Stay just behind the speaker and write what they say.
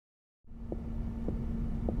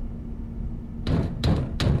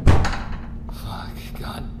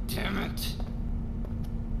God damn it.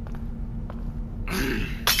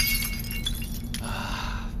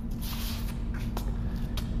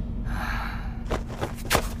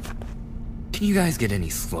 Can you guys get any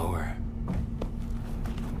slower?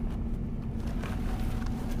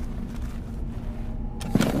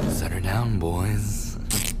 Set her down, boys.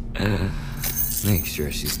 Make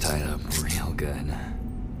sure she's tied up real good.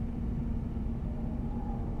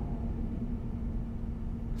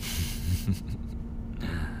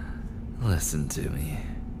 Listen to me.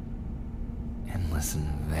 And listen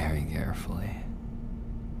very carefully.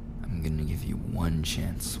 I'm gonna give you one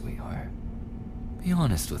chance, sweetheart. Be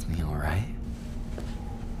honest with me, alright?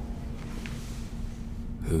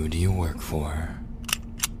 Who do you work for?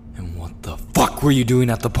 And what the fuck were you doing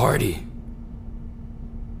at the party?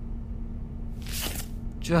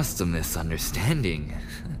 Just a misunderstanding.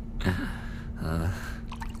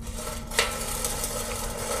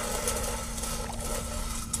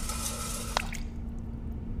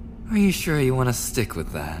 Are you sure you want to stick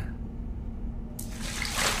with that?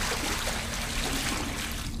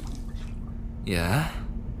 Yeah?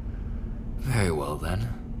 Very well then.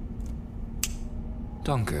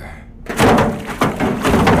 Dunker.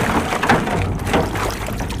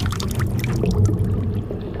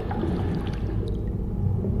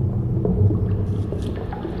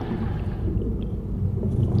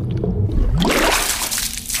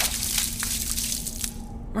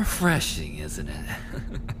 Refreshing, isn't it?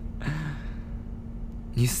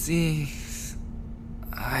 You see,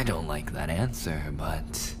 I don't like that answer,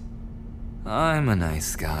 but I'm a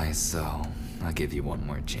nice guy, so I'll give you one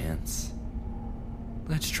more chance.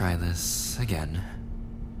 Let's try this again.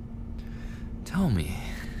 Tell me,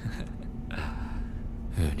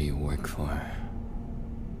 who do you work for?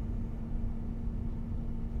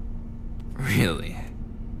 Really?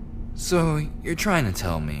 So you're trying to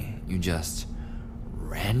tell me you just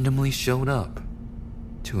randomly showed up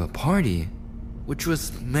to a party which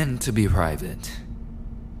was meant to be private?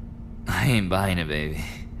 I ain't buying it, baby.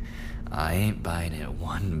 I ain't buying it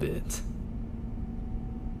one bit.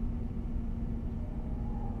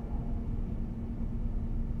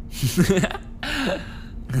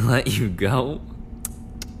 Let you go?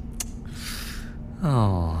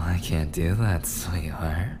 Oh, I can't do that,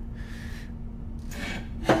 sweetheart.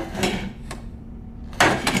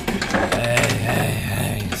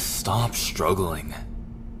 Hey, stop struggling.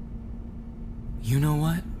 You know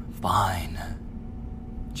what? Fine.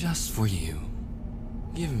 Just for you.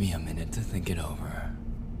 Give me a minute to think it over.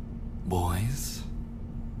 Boys?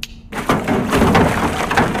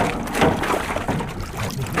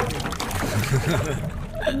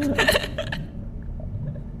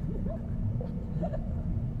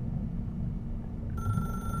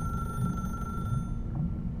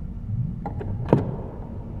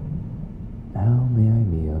 How may I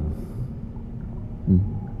be of...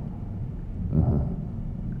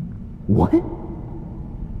 What?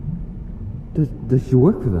 Does she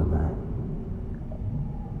work for them?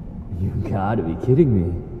 You gotta be kidding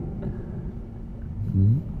me.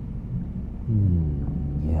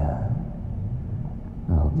 Yeah.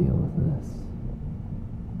 I'll deal with this.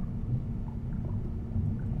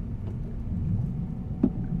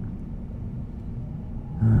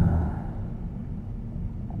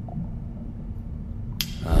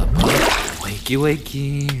 Wakey,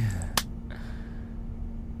 wakey.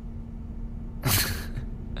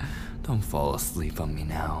 Don't fall asleep on me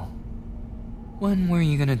now. When were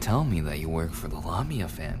you gonna tell me that you work for the Mafia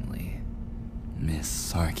family,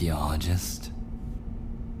 Miss Archaeologist?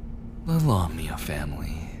 The Mafia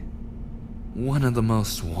family. One of the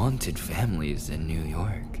most wanted families in New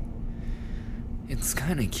York. It's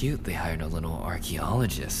kinda cute they hired a little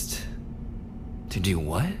archaeologist. To do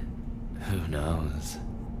what? Who knows?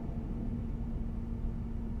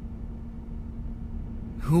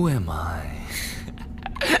 Who am I?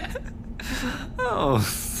 Oh,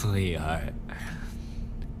 sweetheart.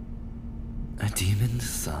 A demon to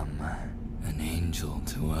some, an angel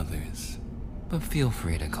to others. But feel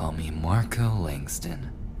free to call me Marco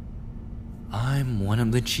Langston. I'm one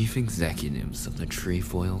of the chief executives of the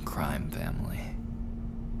Trefoil crime family.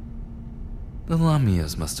 The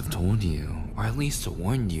Lamias must have told you, or at least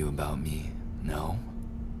warned you about me, no?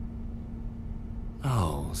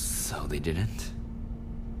 Oh, so they didn't?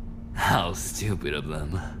 How stupid of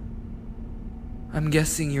them. I'm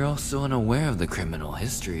guessing you're also unaware of the criminal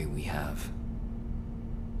history we have.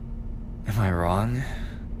 Am I wrong?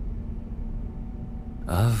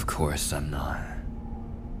 Of course I'm not.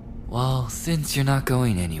 Well, since you're not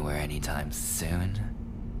going anywhere anytime soon,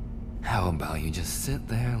 how about you just sit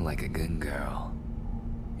there like a good girl,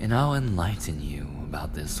 and I'll enlighten you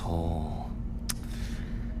about this whole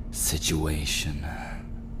situation.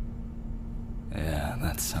 Yeah,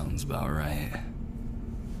 that sounds about right.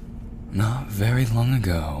 Not very long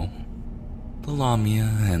ago, the Lamia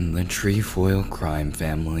and the Trefoil crime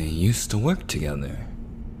family used to work together.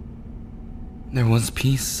 There was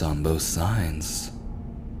peace on both sides,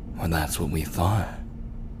 or that's what we thought,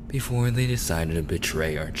 before they decided to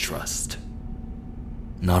betray our trust.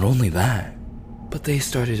 Not only that, but they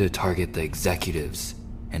started to target the executives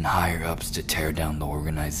and higher-ups to tear down the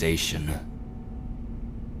organization.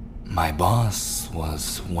 My boss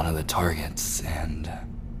was one of the targets, and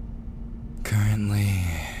currently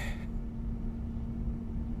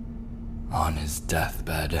on his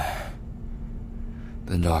deathbed.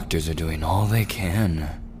 The doctors are doing all they can,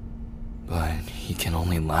 but he can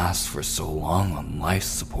only last for so long on life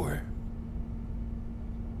support.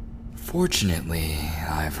 Fortunately,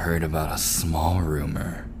 I've heard about a small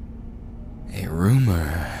rumor. A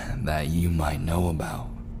rumor that you might know about.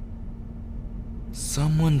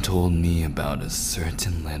 Someone told me about a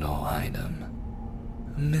certain little item.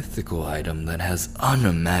 A mythical item that has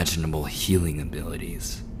unimaginable healing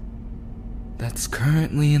abilities. That's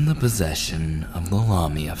currently in the possession of the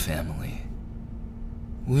Lamia family.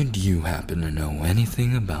 Would you happen to know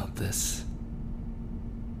anything about this?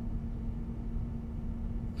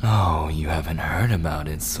 Oh, you haven't heard about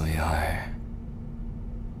it, sweetheart.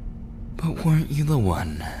 But weren't you the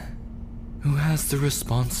one who has the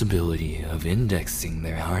responsibility of indexing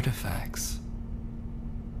their artifacts?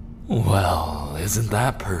 Well, isn't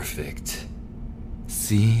that perfect?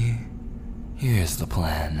 See, here's the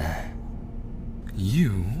plan.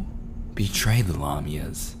 You betray the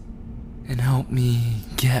Lamias and help me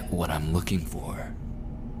get what I'm looking for.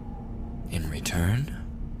 In return,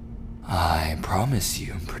 I promise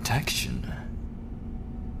you protection.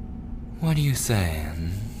 What do you say?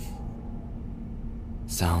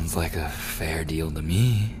 Sounds like a fair deal to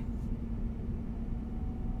me.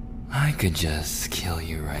 I could just kill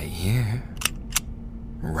you right here,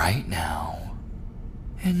 right now,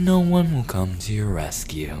 and no one will come to your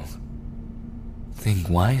rescue. Think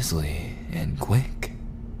wisely and quick.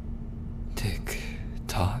 Tick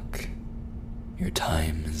tock. Your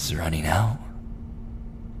time is running out.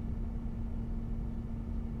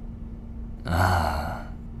 Ah,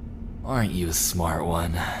 aren't you a smart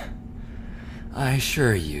one? I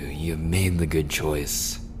assure you, you've made the good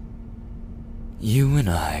choice. You and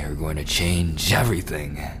I are going to change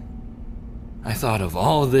everything. I thought of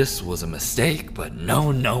all of this was a mistake, but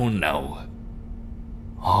no.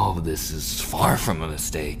 All of this is far from a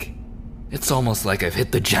mistake. It's almost like I've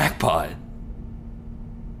hit the jackpot.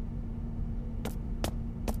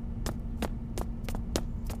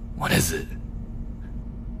 What is it?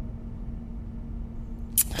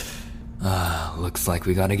 Looks like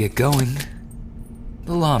we gotta get going.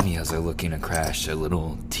 The Lamias are looking to crash a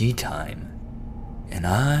little tea time. And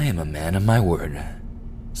I am a man of my word.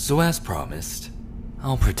 So as promised,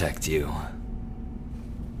 I'll protect you.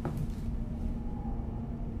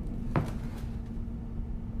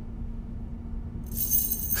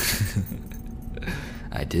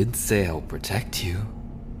 I did say I'll protect you,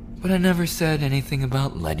 but I never said anything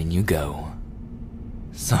about letting you go.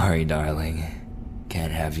 Sorry, darling.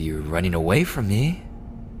 Can't have you running away from me,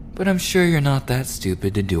 but I'm sure you're not that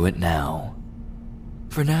stupid to do it now.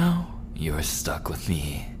 For now, you're stuck with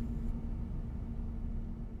me.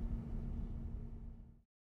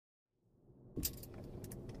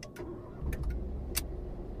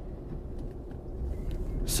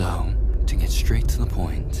 So, to get straight to the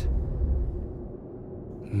point,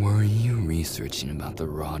 were you researching about the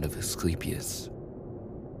Rod of Asclepius?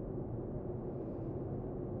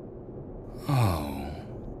 Oh,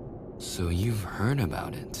 so you've heard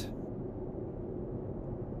about it.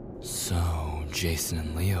 So, Jason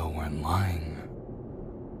and Leo weren't lying.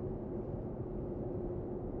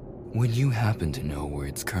 Would you happen to know where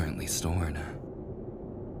it's currently stored?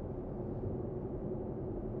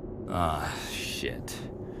 Ah, shit.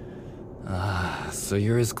 So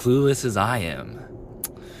you're as clueless as I am.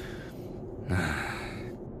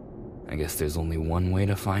 I guess there's only one way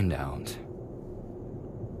to find out.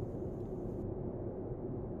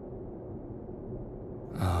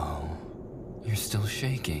 Oh, you're still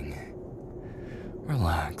shaking.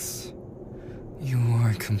 Relax. You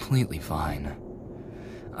are completely fine.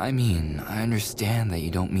 I mean, I understand that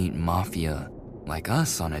you don't meet Mafia like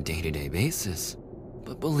us on a day-to-day basis,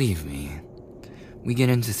 but believe me, we get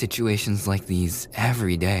into situations like these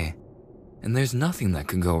every day, and there's nothing that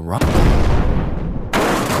could go wrong.